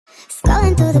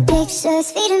through the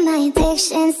pictures, feeding my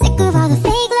addiction. Sick of all the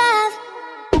fake love.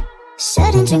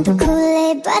 Shouldn't drink the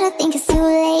Kool-Aid, but I think it's too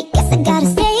late. Guess I gotta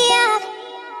stay up.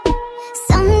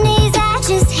 Some days I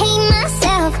just hate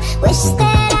myself. Wish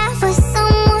that I was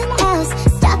someone else,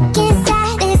 stuck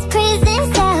inside this prison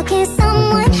cell. Can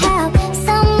someone help?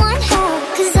 Someone help?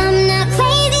 'Cause I'm not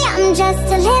crazy, I'm just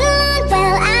a little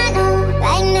unwell. I know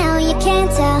right now you can't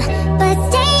tell, but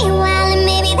stay a while and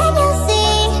maybe then you'll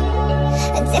see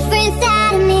a different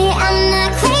side of me. I'm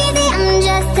not crazy, I'm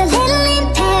just a little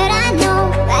impaired. I know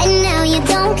right now you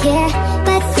don't care,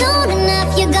 but soon enough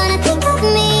you're gonna think of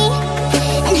me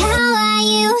and how I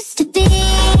used to be.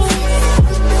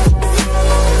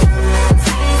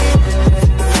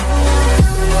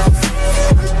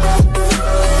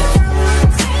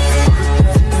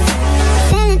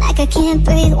 Feeling like I can't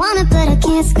breathe, wanna but I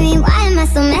can't scream. Why am I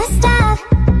so messed up?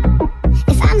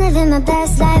 If I'm living my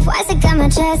best life, why's it got my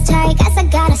chest tight? Guess I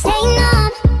gotta stay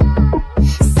numb.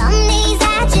 Some days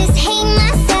I just hate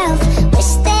myself.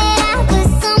 Wish that I was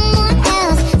someone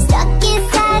else, stuck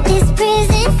inside this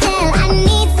prison cell. I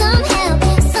need some help,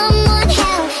 someone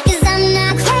help. 'Cause I'm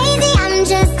not crazy, I'm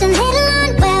just a little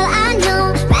unwell. I know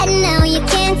right now you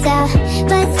can't tell,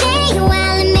 but stay a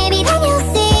while and maybe then you'll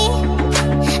see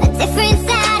a different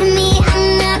side of me. I'm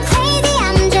not crazy,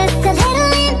 I'm just a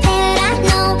little impaired. I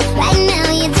know right now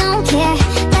you don't care,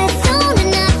 but soon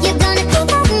enough you're gonna think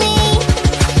of me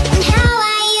and how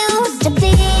I used to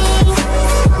be.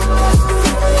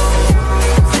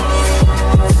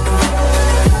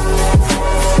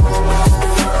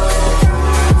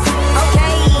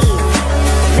 Okay,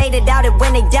 made it out it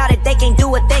when they doubt it. They can't do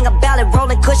a thing about it.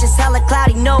 Rolling cushions, hella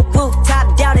cloudy, no roof, top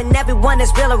down, and everyone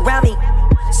is real around me.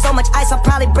 So much ice, I'll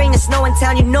probably bring the snow in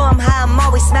town. You know I'm high, I'm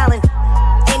always smiling.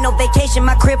 Ain't no vacation,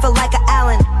 my crib feel like an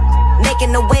island.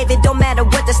 Making a wave, it don't matter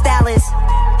what the style is.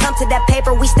 Come to that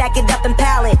paper, we stack it up and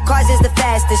pile it. Cars is the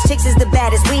fastest, chicks is the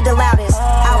baddest, we the loudest.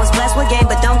 I was blessed with game,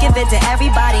 but don't give it to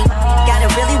everybody. Gotta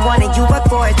really want it, you work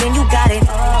for it, then you got it.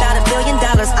 About $1 billion,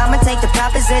 I'ma take the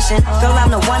proposition. Girl,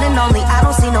 I'm the one and only, I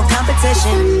don't see no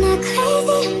competition. I'm not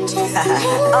crazy, I'm just a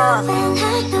little unwell.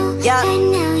 I know Yeah. right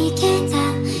now you can't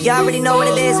tell. You already know what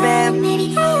it is, man.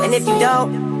 And if you don't,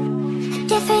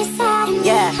 Different side of me.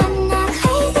 Yeah. I'm not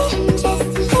crazy, I'm just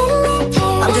a little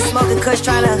impaired. I'm just smoking kush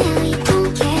tryna Now